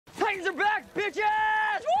Titans are back,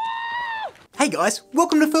 bitches! Woo! Hey guys,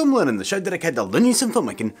 welcome to Film Learnin, the show dedicated to learning some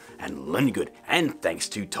filmmaking and learning good. And thanks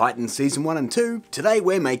to Titans Season 1 and 2, today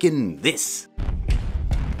we're making this.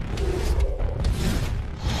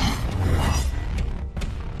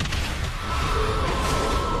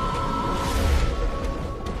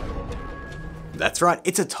 That's right,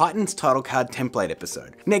 it's a Titans title card template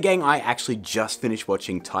episode. Now gang, I actually just finished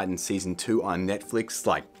watching Titans Season 2 on Netflix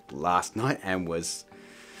like last night and was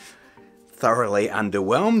thoroughly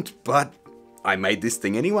underwhelmed, but I made this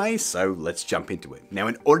thing anyway, so let's jump into it. Now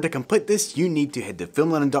in order to complete this, you need to head to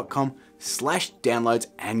filmlearnin.com/downloads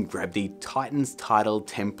and grab the Titans title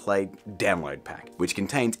template download pack, which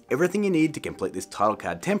contains everything you need to complete this title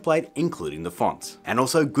card template, including the fonts. And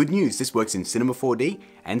also good news, this works in Cinema 4D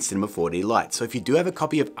and Cinema 4D Lite, so if you do have a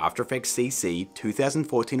copy of After Effects CC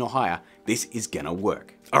 2014 or higher, this is gonna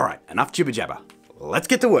work. Alright, enough jibber jabber. Let's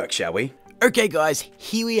get to work, shall we? Okay guys,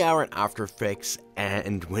 here we are in After Effects,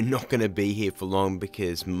 and we're not going to be here for long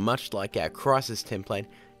because much like our Crisis template,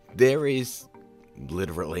 there is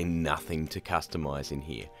literally nothing to customize in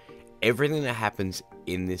here. Everything that happens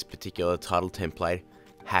in this particular title template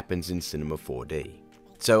happens in Cinema 4D.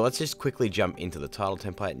 So let's just quickly jump into the title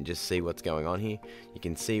template and just see what's going on here. You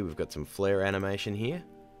can see we've got some flare animation here.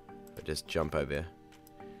 I'll just jump over.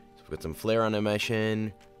 So we've got some flare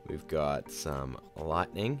animation, we've got some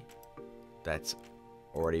lightning. That's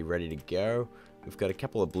already ready to go. We've got a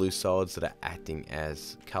couple of blue solids that are acting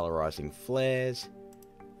as colorizing flares.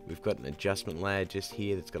 We've got an adjustment layer just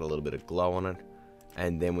here that's got a little bit of glow on it.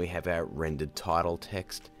 And then we have our rendered title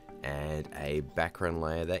text and a background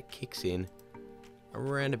layer that kicks in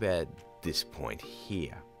around about this point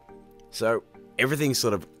here. So everything's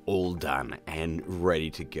sort of all done and ready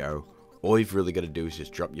to go. All you've really got to do is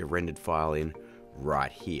just drop your rendered file in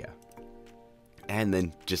right here. And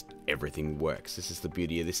then just everything works. This is the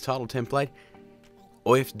beauty of this title template.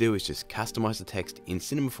 All you have to do is just customize the text in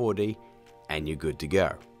Cinema 4D and you're good to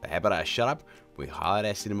go. But how about I shut up, we highlight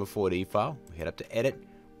our Cinema 4D file, we head up to edit,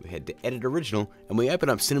 we head to edit original, and we open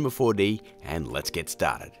up Cinema 4D and let's get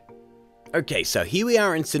started. Okay, so here we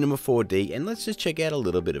are in Cinema 4D and let's just check out a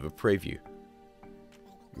little bit of a preview.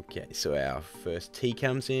 Okay, so our first T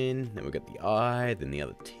comes in, then we've got the I, then the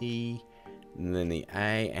other T, and then the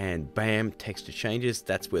A, and bam, texture changes.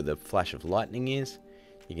 That's where the flash of lightning is.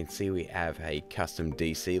 You can see we have a custom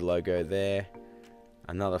DC logo there,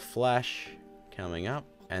 another flash coming up,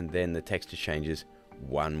 and then the texture changes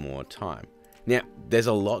one more time. Now there's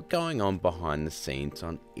a lot going on behind the scenes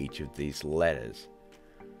on each of these letters.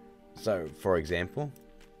 So for example,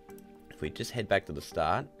 if we just head back to the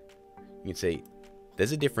start, you can see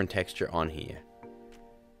there's a different texture on here,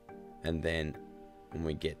 and then when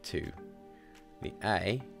we get to the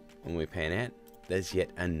A, when we pan out, there's yet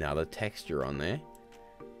another texture on there,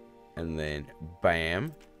 and then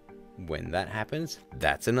bam, when that happens,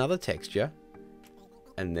 that's another texture,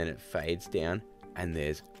 and then it fades down and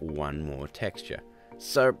there's one more texture.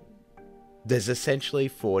 So there's essentially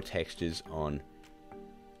four textures on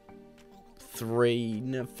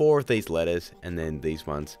four of these letters, and then these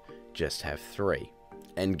ones just have three.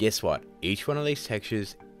 And guess what, each one of these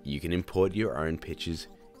textures you can import your own pictures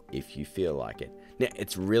if you feel like it. Now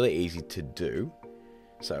it's really easy to do.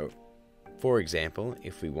 So for example,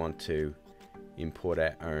 if we want to import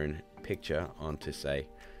our own picture onto say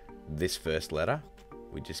this first letter,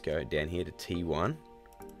 we just go down here to T1,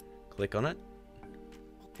 click on it,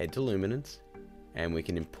 head to luminance, and we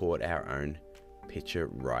can import our own picture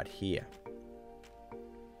right here.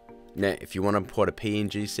 Now if you want to import a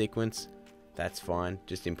PNG sequence, that's fine,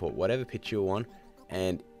 just import whatever picture you want,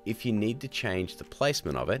 and if you need to change the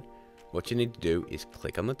placement of it, what you need to do is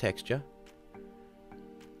click on the texture,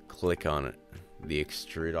 click on the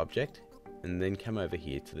extrude object, and then come over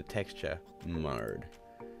here to the texture mode.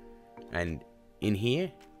 And in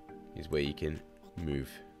here is where you can move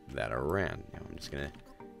that around. Now I'm just going to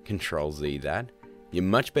Control Z that. You're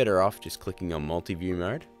much better off just clicking on multi-view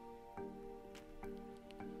mode,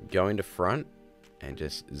 going to front, and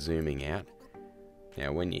just zooming out.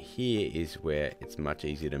 Now when you're here is where it's much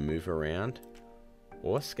easier to move around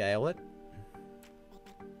or scale it.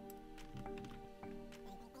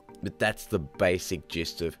 But that's the basic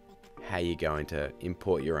gist of how you're going to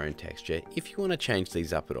import your own texture if you want to change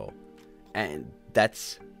these up at all. And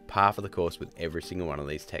that's par for the course with every single one of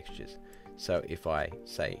these textures. So if I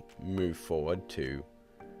say move forward to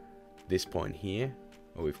this point here,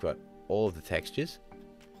 where we've got all of the textures,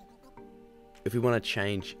 if we want to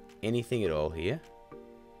change anything at all here,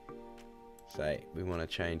 say we want to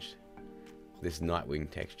change this Nightwing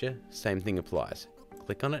texture, same thing applies.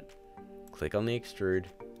 Click on it, click on the extrude,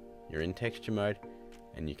 you're in texture mode,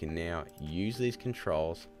 and you can now use these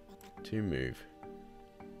controls to move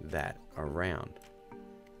that around.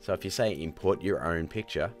 So if you say import your own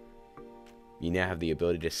picture, you now have the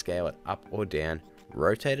ability to scale it up or down,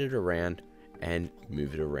 rotate it around, and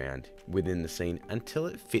move it around within the scene until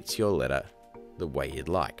it fits your letter the way you'd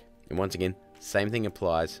like. And once again, same thing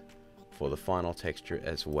applies for the final texture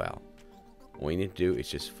as well. All you need to do is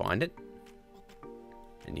just find it,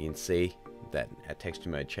 and you can see that our texture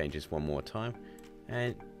mode changes one more time,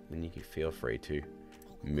 and then you can feel free to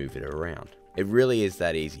move it around. It really is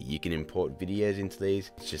that easy. You can import videos into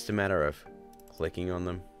these. It's just a matter of clicking on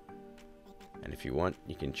them, and if you want,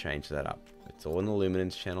 you can change that up. It's all in the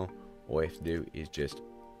Luminance channel. All you have to do is just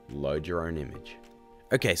load your own image.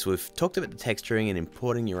 Okay, so we've talked about the texturing and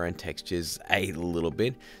importing your own textures a little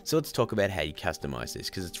bit. So let's talk about how you customize this,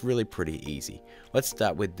 because it's really pretty easy. Let's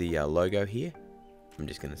start with the logo here. I'm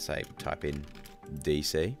just going to say type in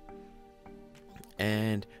DC,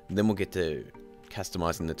 and then we'll get to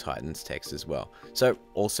customizing the Titans text as well. So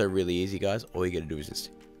also really easy, guys. All you got to do is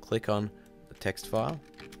just click on the text file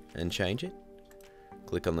and change it.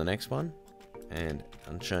 Click on the next one and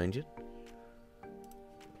unchange it.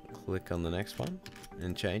 Click on the next one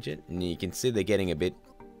and change it, and you can see they're getting a bit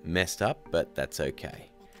messed up, but that's okay.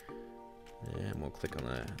 And we'll click on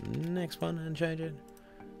the next one and change it.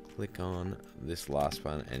 Click on this last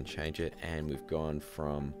one and change it, and we've gone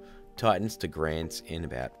from Titans to Grants in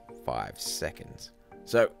about 5 seconds.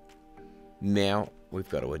 So now we've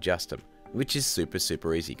got to adjust them, which is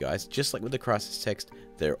super easy, guys. Just like with the crisis text,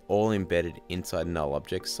 they're all embedded inside null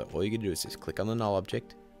objects. So all you can do is just click on the null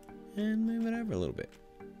object and move it over a little bit.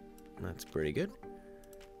 That's pretty good.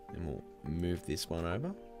 And we'll move this one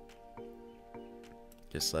over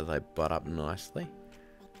just so they butt up nicely.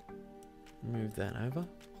 Move that over,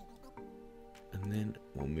 and then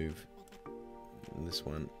we'll move this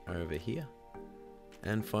one over here,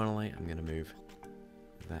 and finally I'm going to move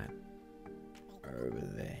that over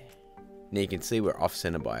there. Now you can see we're off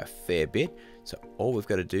center by a fair bit, so all we've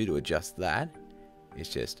got to do to adjust that is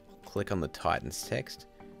just click on the Titans text.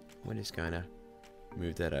 We're just going to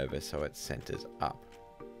move that over so it centers up.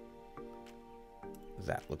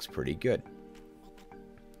 That looks pretty good.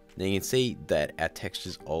 Now you can see that our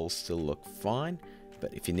textures all still look fine,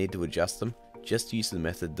 but if you need to adjust them, just use the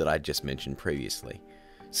method that I just mentioned previously.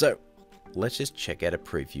 So let's just check out a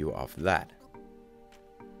preview of that.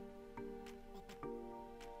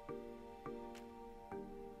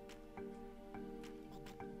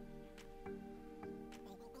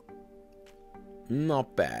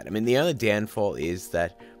 Not bad. I mean, the only downfall is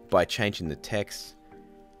that by changing the text,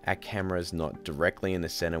 our camera is not directly in the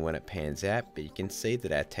center when it pans out, but you can see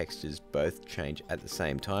that our textures both change at the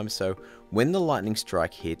same time. So when the lightning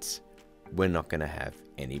strike hits, we're not going to have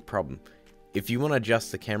any problem. If you want to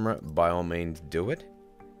adjust the camera, by all means do it.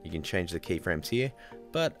 You can change the keyframes here,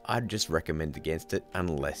 but I'd just recommend against it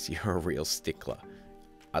unless you're a real stickler.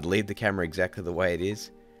 I'd leave the camera exactly the way it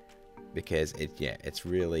is, because it's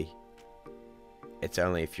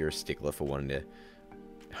only if you're a stickler for wanting to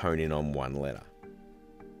hone in on one letter.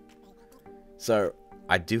 So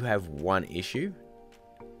I do have one issue.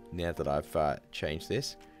 Now that I've changed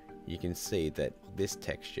this, you can see that this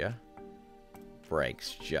texture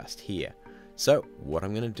breaks just here. So what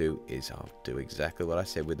I'm going to do is I'll do exactly what I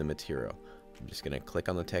said with the material. I'm just going to click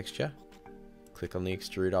on the texture, click on the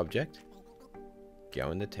extrude object,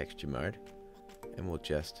 go into texture mode, and we'll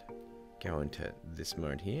just go into this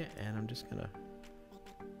mode here, and I'm just going to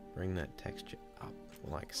bring that texture up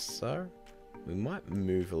like so. We might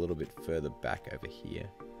move a little bit further back over here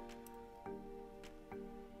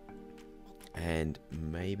and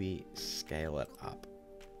maybe scale it up.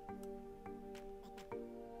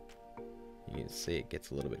 You can see it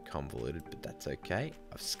gets a little bit convoluted, but that's okay.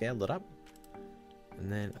 I've scaled it up,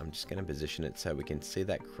 and then I'm just going to position it so we can see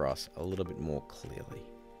that cross a little bit more clearly.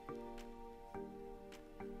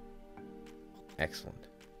 Excellent.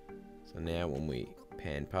 So now when we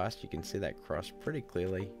pan past, you can see that cross pretty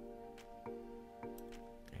clearly.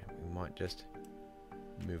 And we might just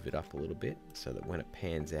move it up a little bit so that when it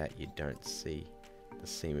pans out, you don't see the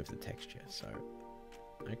seam of the texture. So,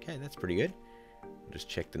 okay, that's pretty good. We'll just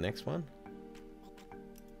check the next one.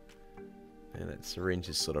 And that syringe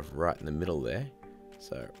is sort of right in the middle there.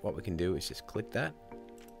 So what we can do is just click that.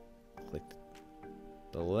 Click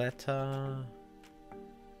the letter.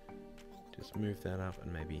 Just move that up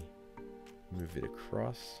and maybe move it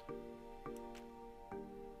across.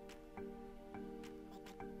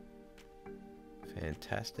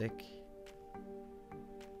 Fantastic.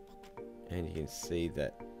 And you can see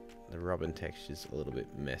that the robin texture is a little bit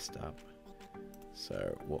messed up.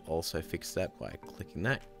 So we'll also fix that by clicking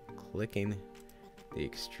that, clicking the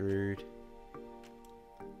extrude.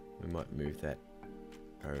 We might move that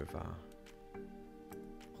over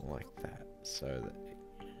like that so that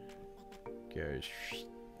it goes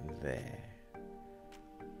there.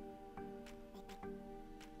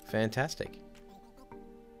 Fantastic.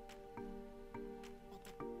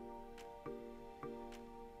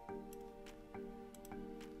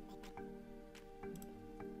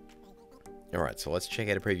 Alright, so let's check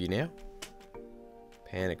out a preview now.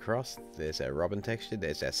 Pan across, there's our robin texture,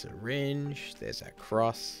 there's our syringe, there's our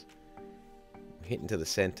cross. We hit into the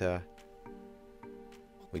center.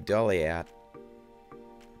 We dolly out.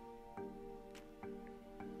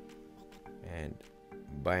 And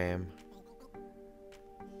bam.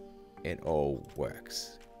 It all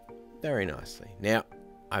works very nicely. Now,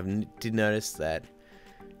 I did notice that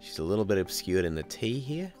she's a little bit obscured in the T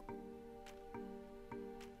here.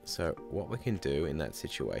 So what we can do in that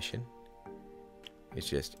situation is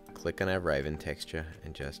just click on our raven texture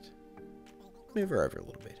and just move her over a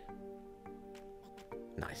little bit.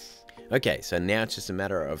 Nice. Okay, so now it's just a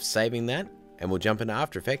matter of saving that, and we'll jump into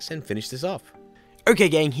After Effects and finish this off. Okay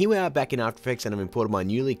gang, here we are back in After Effects, and I've imported my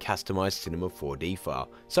newly customized Cinema 4D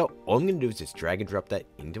file. So all I'm going to do is just drag and drop that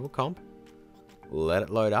into a comp, let it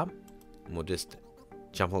load up, and we'll just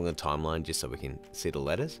jump along the timeline just so we can see the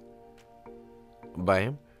letters.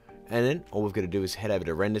 Bam. And then all we've got to do is head over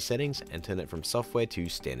to render settings and turn it from software to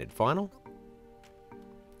standard final.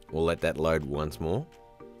 We'll let that load once more.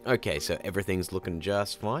 Okay, so everything's looking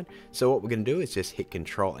just fine. So what we're going to do is just hit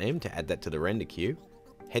Control M to add that to the render queue.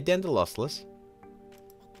 Head down to lossless.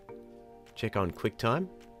 Check on QuickTime,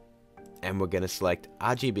 and we're going to select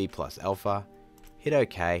RGB plus alpha, hit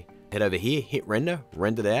OK, head over here, hit render,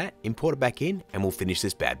 render that out, import it back in, and we'll finish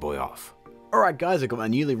this bad boy off. Alright guys, I've got my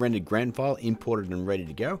newly rendered grand file imported and ready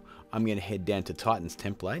to go. I'm going to head down to Titans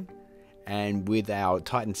template, and with our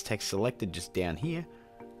Titans text selected just down here,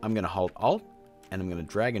 I'm going to hold Alt, and I'm going to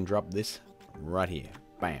drag and drop this right here.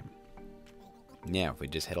 Bam. Now if we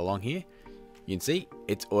just head along here, you can see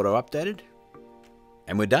it's auto updated,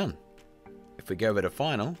 and we're done. If we go over to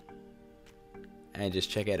Final, and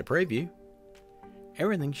just check out a preview,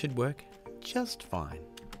 everything should work just fine.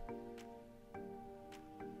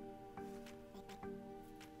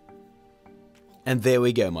 And there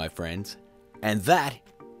we go, my friends. And that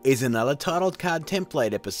is another title card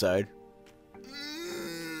template episode.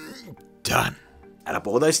 Done. Add up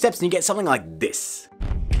all those steps and you get something like this.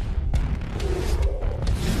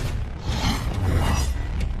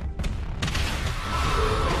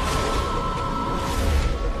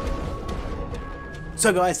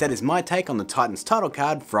 So guys, that is my take on the Titans title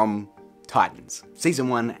card from Titans, Season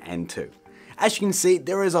 1 and 2. As you can see,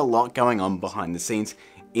 there is a lot going on behind the scenes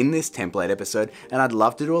in this template episode, and I'd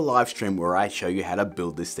love to do a live stream where I show you how to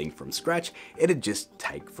build this thing from scratch. It'd just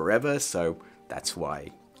take forever, so that's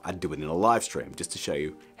why I'd do it in a live stream, just to show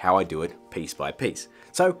you how I do it piece by piece.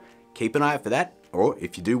 So keep an eye out for that, or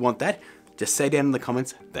if you do want that, just say down in the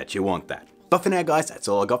comments that you want that. But for now guys, that's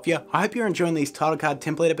all I got for you. I hope you're enjoying these title card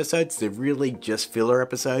template episodes. They're really just filler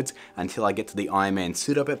episodes until I get to the Iron Man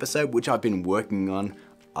suit up episode, which I've been working on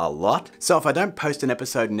a lot. So if I don't post an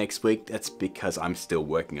episode next week, that's because I'm still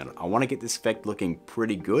working on it. I want to get this effect looking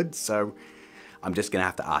pretty good, so I'm just gonna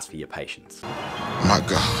have to ask for your patience. My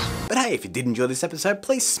God. But hey, if you did enjoy this episode,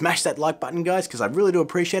 please smash that like button guys, because I really do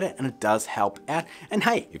appreciate it and it does help out. And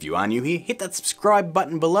hey, if you are new here, hit that subscribe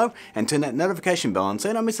button below and turn that notification bell on so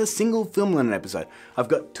you don't miss a single film Learnin episode. I've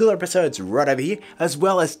got 2 episodes right over here, as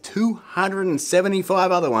well as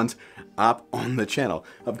 275 other ones up on the channel.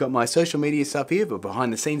 I've got my social media stuff here, but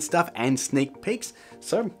behind the scenes stuff and sneak peeks,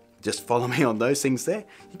 so just follow me on those things there.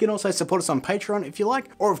 You can also support us on Patreon if you like,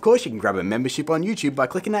 or of course you can grab a membership on YouTube by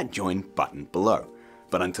clicking that join button below.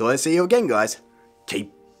 But until I see you again guys,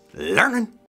 keep learning!